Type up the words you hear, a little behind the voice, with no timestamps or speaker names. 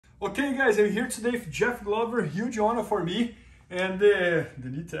Okay guys, I'm here today with Jeff Glover, huge honor for me, and the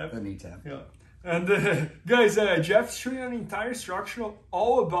knee tap. The knee tap. Yeah. And guys, Jeff's showing an entire instructional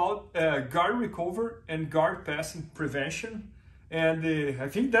all about guard recovery and guard passing prevention. And I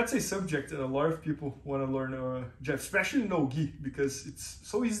think that's a subject that a lot of people want to learn, Jeff, especially no-gi, because it's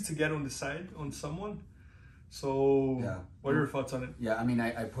so easy to get on the side on someone. So yeah. What are your thoughts on it? Yeah, I mean,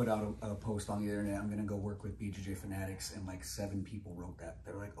 I put out a post on the internet. I'm going to go work with BJJ Fanatics, and like 7 people wrote that.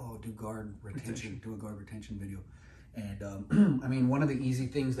 They're like, oh, do guard retention, do a guard retention video. And I mean, one of the easy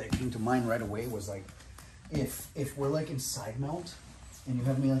things that came to mind right away was like, if we're like in side mount, and you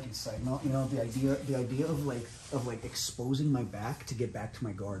have me like in side mount, you know, the idea of like exposing my back to get back to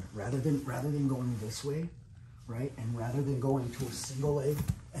my guard, rather than going this way, right? And rather than going to a single leg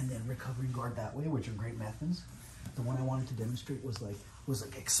and then recovering guard that way, which are great methods. The one I wanted to demonstrate was like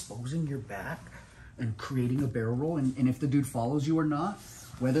exposing your back and creating a barrel roll. And if the dude follows you or not,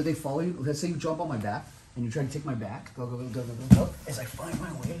 whether they follow you, let's say you jump on my back and you try to take my back, go, as I find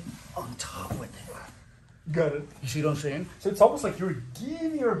my way on top with it. Got it. You see what I'm saying? So it's almost like you're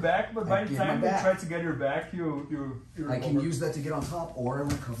giving your back, but by the time you try to get your back, I can use that to get on top, or I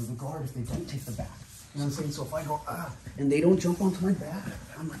recover the guard if they don't take the back. You know what I'm saying? So if I go, and they don't jump onto my back,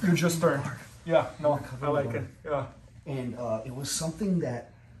 I'm like, you just turn. Yeah, no, I like it. Yeah. And it was something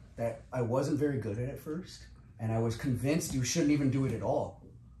that I wasn't very good at first. And I was convinced you shouldn't even do it at all.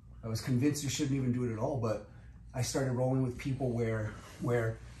 But I started rolling with people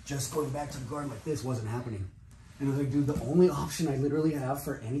where just going back to the guard like this wasn't happening. And I was like, dude, the only option I literally have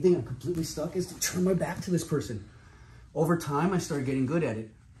for anything I'm completely stuck is to turn my back to this person. Over time, I started getting good at it.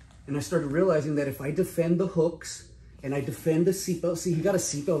 And I started realizing that if I defend the hooks and I defend the seatbelt, see, he got a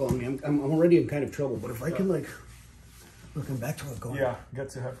seatbelt on me. I'm already in kind of trouble. But if I can, like, look, I'm back to a guard. Yeah, get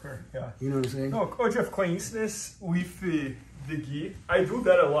to have her. Yeah. You know what I'm saying? No, Coach, of coincidence with the gi, I do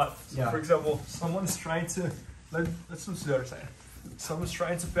that a lot. So, yeah. For example, someone's trying to, let's move to the other side. Someone's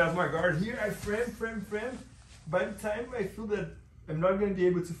trying to pass my guard here. I frame. By the time I feel that I'm not going to be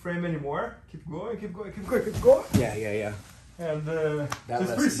able to frame anymore, keep going. Yeah. And so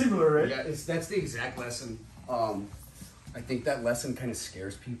it's pretty similar, right? Yeah, that's the exact lesson. I think that lesson kind of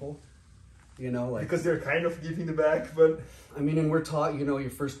scares people, you know, like because they're kind of giving the back, but I mean, and we're taught, you know, your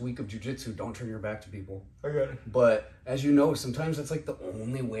first week of jiu-jitsu, don't turn your back to people. I got it. But as you know, sometimes it's like the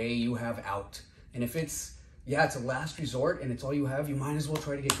only way you have out. And if it's a last resort and it's all you have, you might as well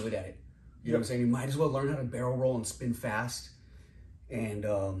try to get good at it. You know what I'm saying? You might as well learn how to barrel roll and spin fast. And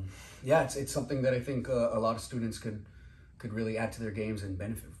yeah, it's something that I think a lot of students could really add to their games and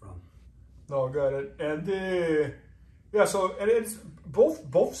benefit from. No, got it. And yeah, so and it's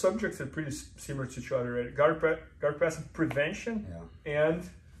both subjects are pretty similar to each other, right? Guard passing prevention and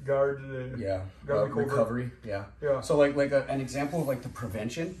guard recovery. Yeah. So like an example of like the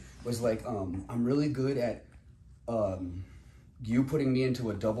prevention was like I'm really good at you putting me into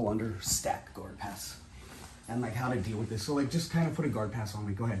a double under stack guard pass and like how to deal with this. So like just kind of put a guard pass on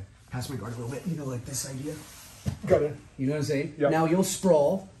me. Go ahead, pass my guard a little bit. You know, like this idea. Got it. You know what I'm saying? Yep. Now you'll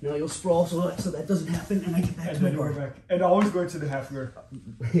sprawl so that doesn't happen, and I get back to my guard. And always going to the half guard.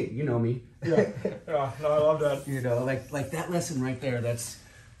 You know me. Yeah. No, I love that. You know, like that lesson right there. That's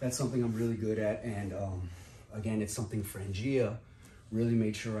something I'm really good at, and again, it's something Frangia really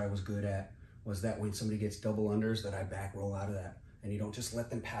made sure I was good at. Was that when somebody gets double unders, that I back roll out of that, and you don't just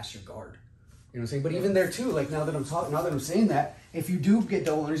let them pass your guard. You know what I'm saying? But even there too, like now that I'm saying that, if you do get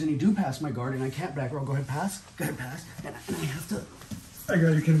double unders and you do pass my guard and I can't back roll, go ahead pass, and I have to. I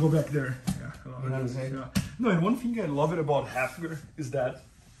got you can go back there. Yeah, you know what I'm saying? Yeah. No, and one thing I love it about half guard is that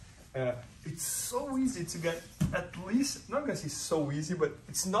it's so easy to get at least, not gonna say so easy, but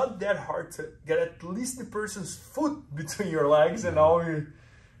it's not that hard to get at least the person's foot between your legs, and now you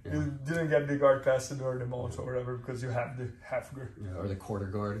didn't get the guard pass or the mount or whatever because you have the half guard. Yeah, or the quarter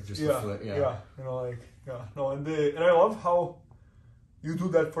guard, just the foot. Yeah. You know, like, no, and I love how you do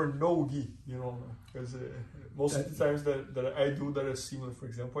that for no gi, you know, because most of the times that I do that is similar. For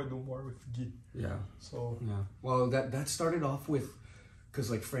example, I do more with gi. Yeah. So. Yeah. Well, that started off with, because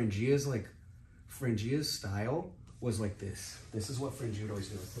like Frangia's style was like this. This is what Frangia would always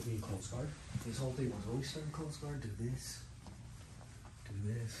do. Put me in close guard. His whole thing was always start in close guard, do this.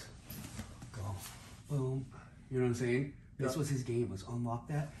 Do this, go, boom. You know what I'm saying? This was his game, was unlock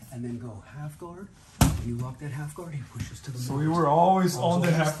that and then go half guard. When you lock that half guard, he pushes to the So you were always on the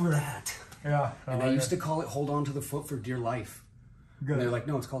half guard. Yeah. And I used to call it hold on to the foot for dear life. Good. And they're like,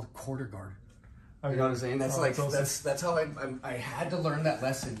 no, it's called quarter guard. You know what I'm saying? That's that's how I had to learn that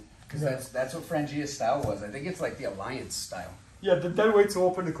lesson, because that's what Frangia's style was. I think it's like the alliance style. Yeah, that way to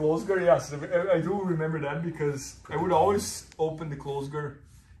open the close guard, yes. I do remember that because I would always open the close guard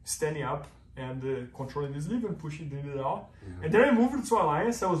standing up and controlling the sleeve and pushing the knee down. And then I moved to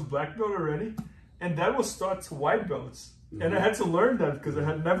Alliance. I was black belt already, and that was taught to white belts. And I had to learn that because I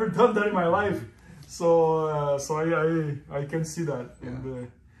had never done that in my life. So I can see that. Yeah.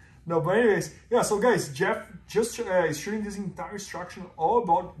 And, no, but anyways, yeah. So guys, Jeff just is shooting this entire instruction all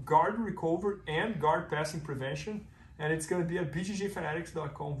about guard recovery and guard passing prevention, and it's gonna be at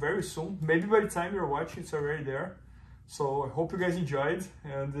bjjfanatics.com very soon. Maybe by the time you're watching, it's already there. So I hope you guys enjoyed,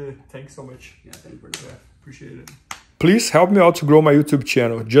 and thanks so much. Yeah, thank you, Bernardo. Yeah, appreciate it. Please help me out to grow my YouTube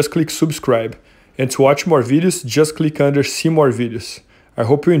channel. Just click subscribe. And to watch more videos, just click under see more videos. I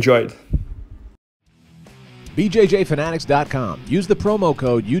hope you enjoyed. BJJFanatics.com. Use the promo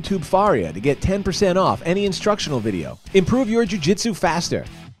code YouTubeFaria to get 10% off any instructional video. Improve your jiu-jitsu faster.